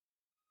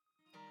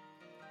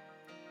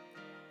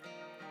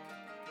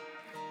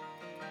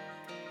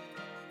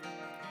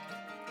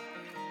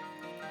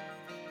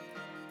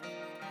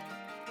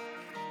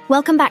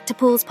Welcome back to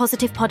Paul's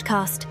Positive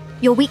Podcast,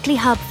 your weekly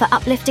hub for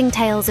uplifting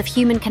tales of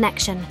human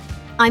connection.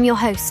 I'm your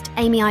host,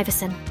 Amy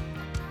Iverson.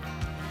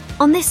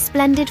 On this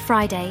splendid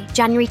Friday,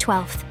 January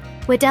 12th,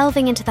 we're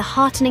delving into the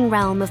heartening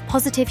realm of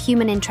positive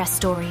human interest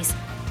stories,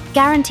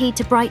 guaranteed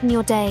to brighten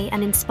your day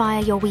and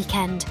inspire your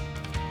weekend.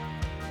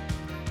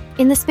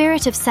 In the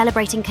spirit of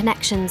celebrating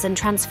connections and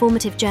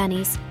transformative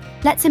journeys,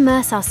 let's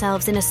immerse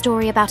ourselves in a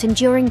story about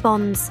enduring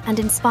bonds and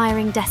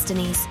inspiring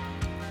destinies.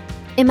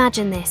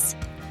 Imagine this.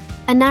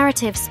 A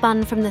narrative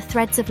spun from the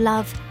threads of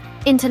love,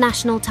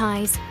 international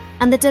ties,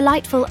 and the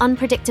delightful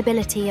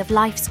unpredictability of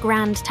life's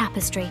grand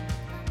tapestry.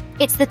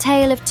 It's the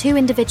tale of two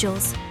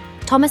individuals,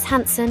 Thomas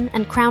Hansen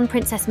and Crown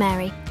Princess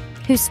Mary,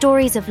 whose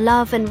stories of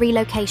love and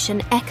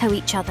relocation echo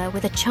each other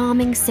with a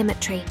charming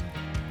symmetry.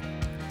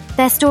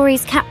 Their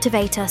stories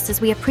captivate us as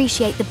we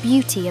appreciate the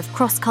beauty of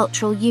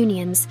cross-cultural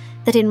unions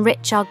that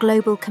enrich our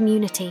global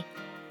community.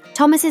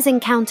 Thomas's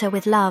encounter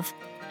with love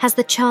has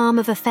the charm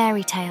of a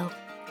fairy tale,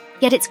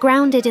 yet it's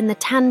grounded in the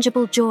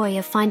tangible joy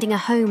of finding a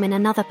home in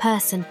another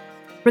person,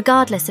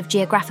 regardless of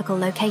geographical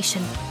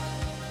location.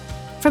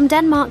 From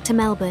Denmark to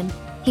Melbourne,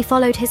 he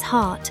followed his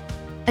heart,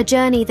 a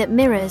journey that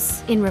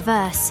mirrors, in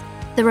reverse,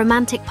 the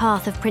romantic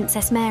path of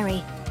Princess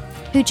Mary,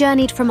 who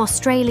journeyed from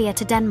Australia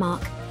to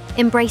Denmark,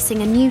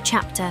 embracing a new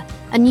chapter,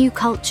 a new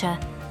culture,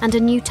 and a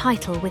new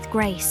title with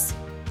grace.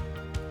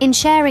 In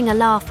sharing a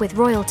laugh with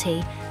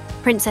royalty,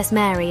 Princess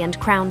Mary and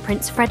Crown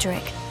Prince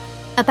Frederik,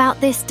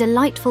 about this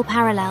delightful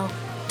parallel,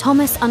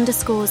 Thomas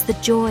underscores the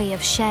joy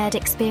of shared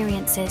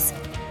experiences,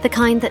 the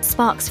kind that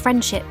sparks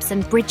friendships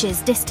and bridges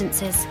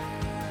distances.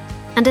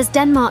 And as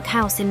Denmark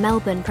House in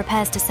Melbourne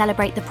prepares to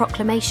celebrate the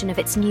proclamation of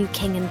its new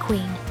king and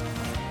queen,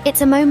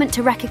 it's a moment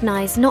to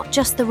recognise not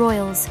just the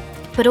royals,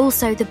 but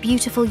also the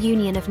beautiful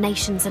union of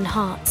nations and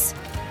hearts.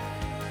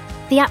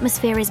 The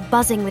atmosphere is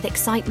buzzing with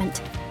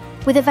excitement,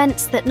 with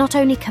events that not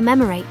only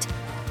commemorate,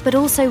 but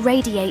also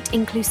radiate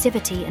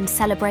inclusivity and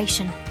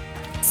celebration.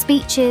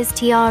 Speeches,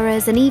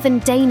 tiaras, and even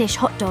Danish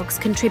hot dogs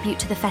contribute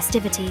to the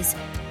festivities,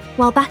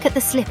 while back at the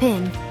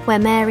Slip-In, where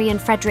Mary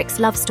and Frederik's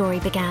love story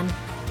began,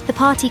 the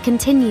party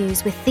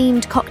continues with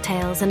themed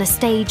cocktails and a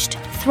staged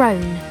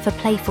throne for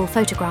playful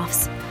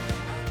photographs.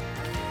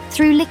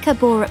 Through Lykke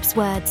Borup's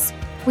words,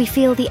 we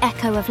feel the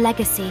echo of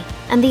legacy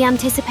and the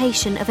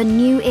anticipation of a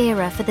new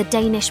era for the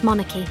Danish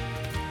monarchy,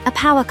 a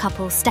power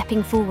couple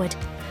stepping forward,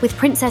 with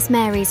Princess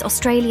Mary's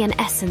Australian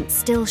essence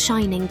still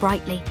shining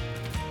brightly.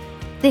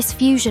 This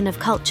fusion of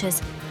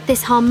cultures,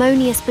 this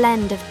harmonious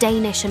blend of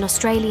Danish and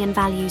Australian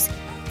values,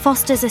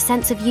 fosters a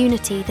sense of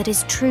unity that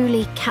is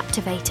truly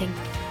captivating.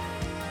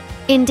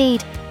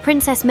 Indeed,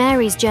 Princess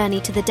Mary's journey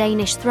to the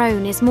Danish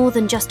throne is more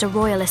than just a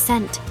royal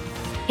ascent.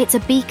 It's a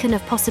beacon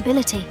of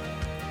possibility.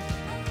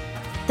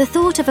 The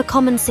thought of a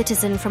common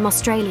citizen from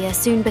Australia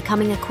soon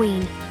becoming a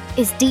queen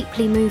is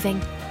deeply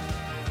moving.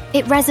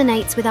 It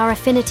resonates with our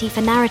affinity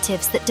for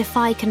narratives that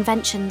defy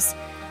conventions,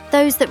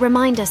 those that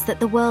remind us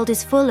that the world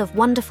is full of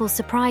wonderful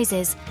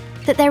surprises,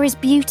 that there is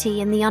beauty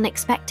in the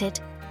unexpected.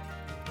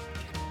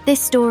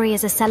 This story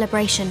is a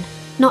celebration,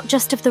 not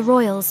just of the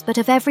royals, but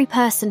of every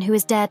person who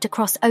has dared to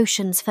cross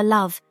oceans for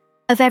love,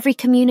 of every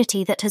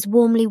community that has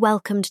warmly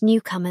welcomed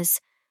newcomers,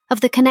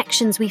 of the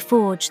connections we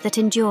forge that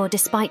endure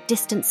despite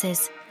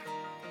distances.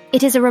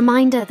 It is a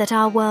reminder that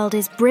our world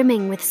is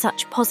brimming with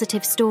such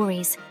positive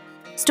stories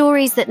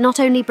that not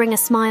only bring a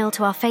smile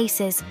to our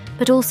faces,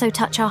 but also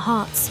touch our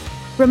hearts,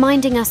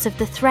 reminding us of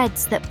the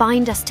threads that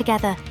bind us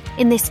together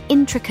in this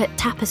intricate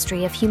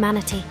tapestry of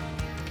humanity.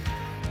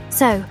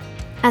 So,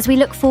 as we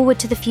look forward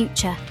to the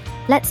future,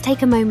 let's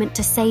take a moment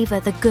to savour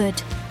the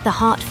good, the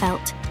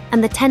heartfelt,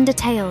 and the tender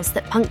tales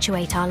that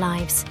punctuate our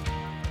lives.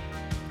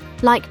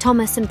 Like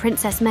Thomas and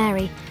Princess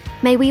Mary,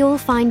 may we all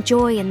find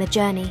joy in the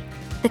journey,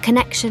 the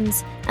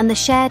connections, and the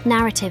shared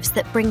narratives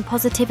that bring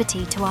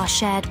positivity to our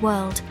shared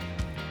world.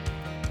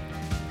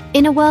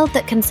 In a world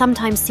that can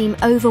sometimes seem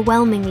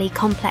overwhelmingly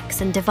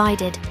complex and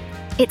divided,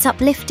 it's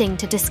uplifting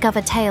to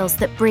discover tales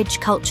that bridge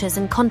cultures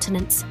and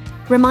continents,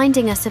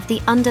 reminding us of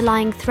the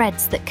underlying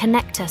threads that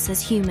connect us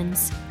as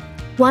humans.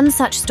 One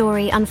such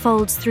story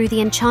unfolds through the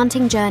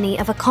enchanting journey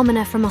of a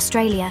commoner from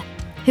Australia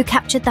who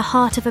captured the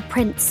heart of a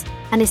prince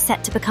and is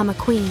set to become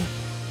a queen.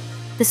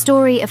 The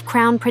story of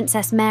Crown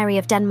Princess Mary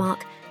of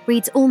Denmark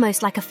reads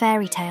almost like a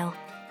fairy tale.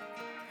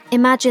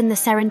 Imagine the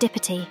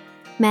serendipity: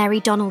 Mary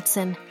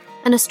Donaldson,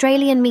 an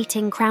Australian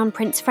meeting Crown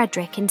Prince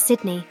Frederik in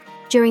Sydney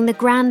during the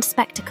grand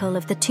spectacle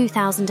of the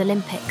 2000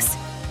 Olympics.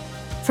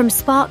 From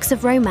sparks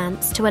of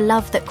romance to a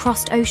love that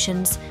crossed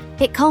oceans,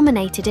 it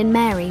culminated in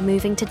Mary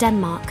moving to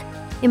Denmark,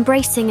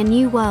 embracing a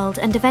new world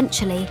and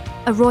eventually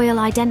a royal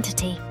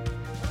identity.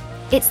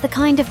 It's the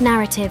kind of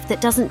narrative that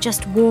doesn't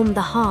just warm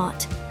the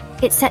heart,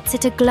 it sets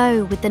it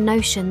aglow with the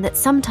notion that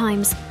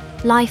sometimes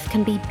life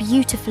can be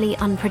beautifully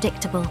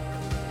unpredictable.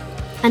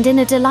 And in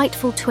a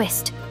delightful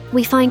twist,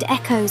 we find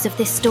echoes of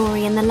this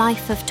story in the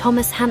life of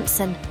Thomas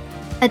Hansen,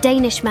 a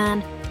Danish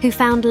man who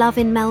found love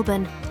in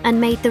Melbourne and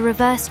made the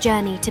reverse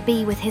journey to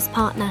be with his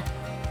partner.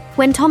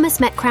 When Thomas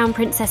met Crown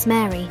Princess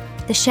Mary,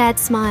 the shared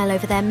smile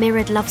over their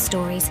mirrored love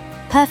stories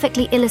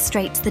perfectly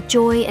illustrates the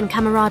joy and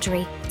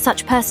camaraderie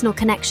such personal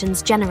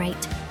connections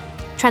generate,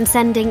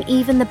 transcending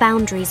even the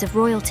boundaries of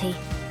royalty.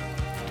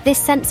 This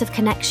sense of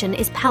connection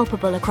is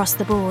palpable across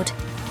the board.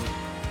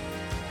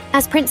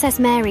 As Princess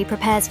Mary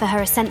prepares for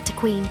her ascent to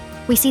Queen,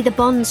 we see the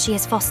bonds she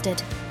has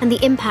fostered and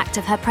the impact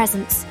of her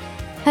presence.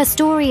 Her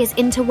story is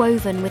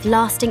interwoven with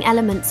lasting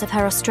elements of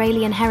her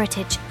Australian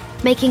heritage,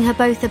 making her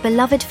both a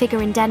beloved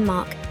figure in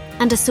Denmark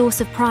and a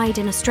source of pride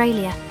in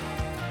Australia.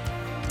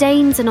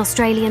 Danes and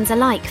Australians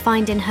alike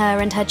find in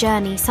her and her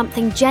journey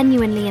something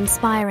genuinely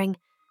inspiring,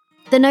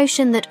 the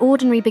notion that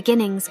ordinary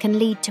beginnings can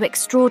lead to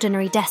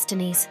extraordinary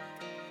destinies.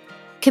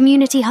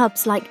 Community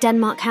hubs like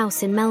Denmark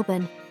House in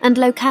Melbourne and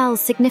locales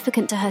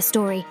significant to her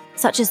story,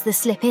 such as the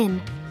Slip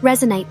Inn,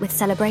 resonate with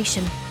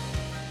celebration.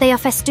 They are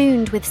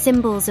festooned with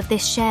symbols of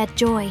this shared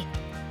joy.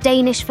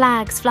 Danish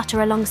flags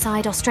flutter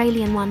alongside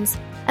Australian ones,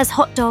 as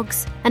hot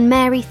dogs and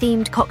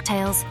Mary-themed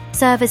cocktails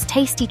serve as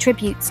tasty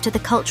tributes to the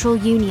cultural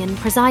union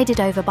presided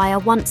over by a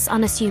once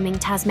unassuming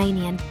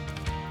Tasmanian.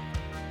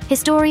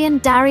 Historian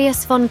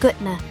Darius von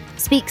Guttner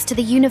speaks to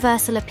the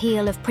universal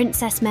appeal of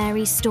Princess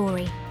Mary's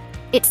story.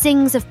 It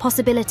sings of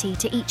possibility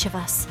to each of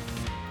us.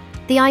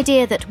 The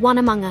idea that one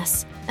among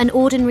us, an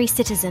ordinary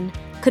citizen,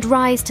 could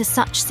rise to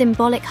such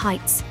symbolic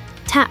heights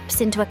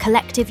taps into a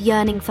collective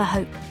yearning for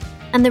hope,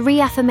 and the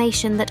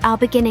reaffirmation that our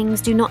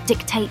beginnings do not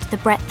dictate the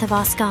breadth of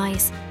our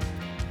skies.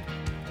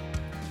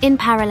 In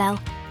parallel,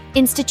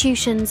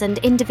 institutions and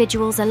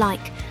individuals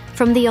alike,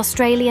 from the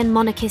Australian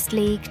Monarchist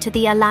League to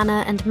the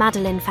Alana and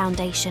Madeline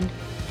Foundation,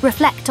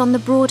 reflect on the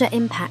broader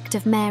impact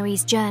of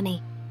Mary's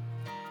journey.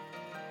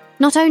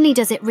 Not only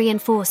does it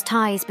reinforce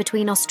ties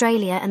between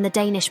Australia and the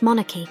Danish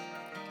monarchy,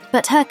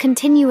 but her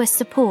continuous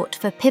support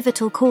for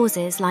pivotal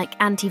causes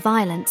like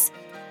anti-violence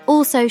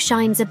also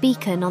shines a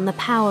beacon on the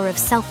power of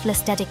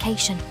selfless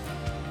dedication.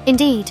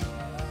 Indeed,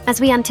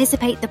 as we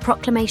anticipate the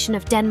proclamation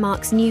of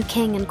Denmark's new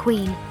king and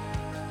queen,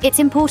 it's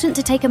important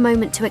to take a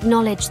moment to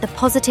acknowledge the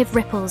positive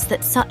ripples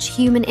that such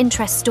human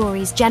interest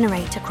stories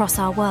generate across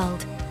our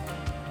world.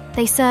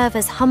 They serve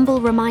as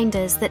humble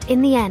reminders that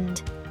in the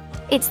end,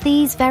 it's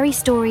these very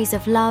stories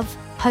of love,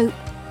 hope,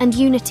 and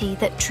unity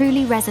that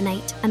truly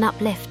resonate and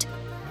uplift.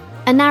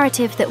 A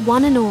narrative that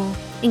one and all,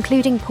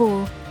 including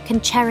Paul, can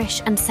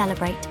cherish and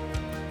celebrate.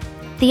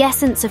 The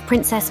essence of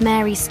Princess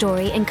Mary's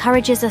story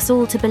encourages us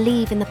all to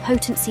believe in the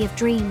potency of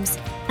dreams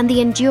and the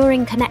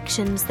enduring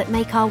connections that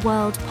make our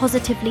world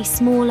positively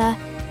smaller,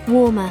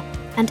 warmer,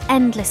 and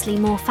endlessly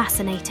more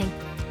fascinating.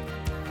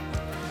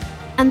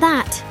 And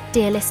that,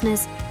 dear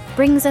listeners,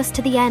 brings us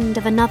to the end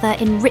of another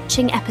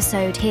enriching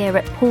episode here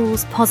at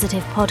Paul's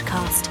Positive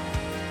Podcast.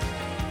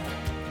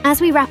 As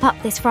we wrap up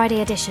this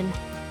Friday edition,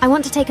 I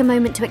want to take a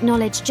moment to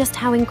acknowledge just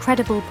how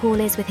incredible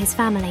Paul is with his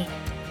family.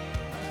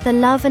 The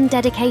love and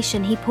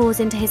dedication he pours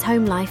into his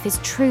home life is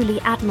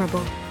truly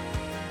admirable.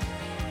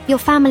 Your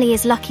family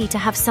is lucky to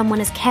have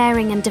someone as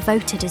caring and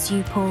devoted as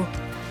you, Paul.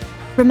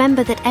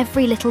 Remember that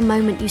every little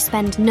moment you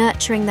spend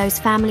nurturing those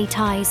family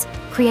ties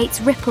creates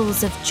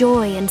ripples of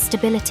joy and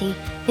stability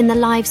in the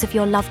lives of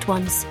your loved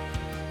ones.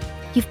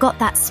 You've got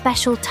that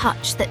special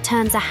touch that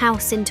turns a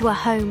house into a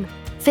home,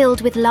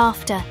 filled with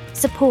laughter,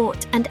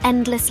 support, and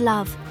endless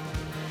love.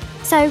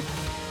 So,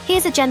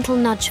 here's a gentle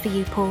nudge for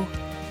you, Paul.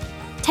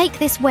 Take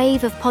this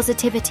wave of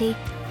positivity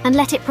and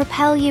let it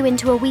propel you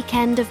into a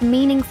weekend of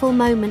meaningful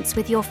moments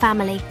with your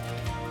family.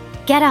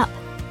 Get up,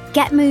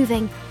 get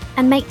moving,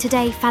 and make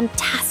today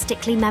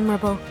fantastically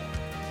memorable.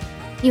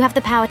 You have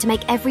the power to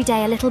make every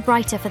day a little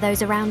brighter for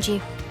those around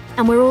you,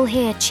 and we're all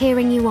here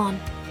cheering you on.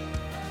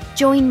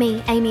 Join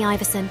me, Amy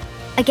Iverson,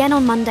 again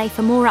on Monday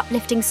for more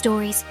uplifting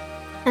stories.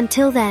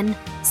 Until then,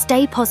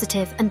 stay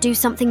positive and do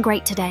something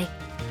great today.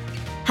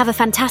 Have a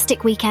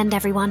fantastic weekend,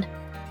 everyone.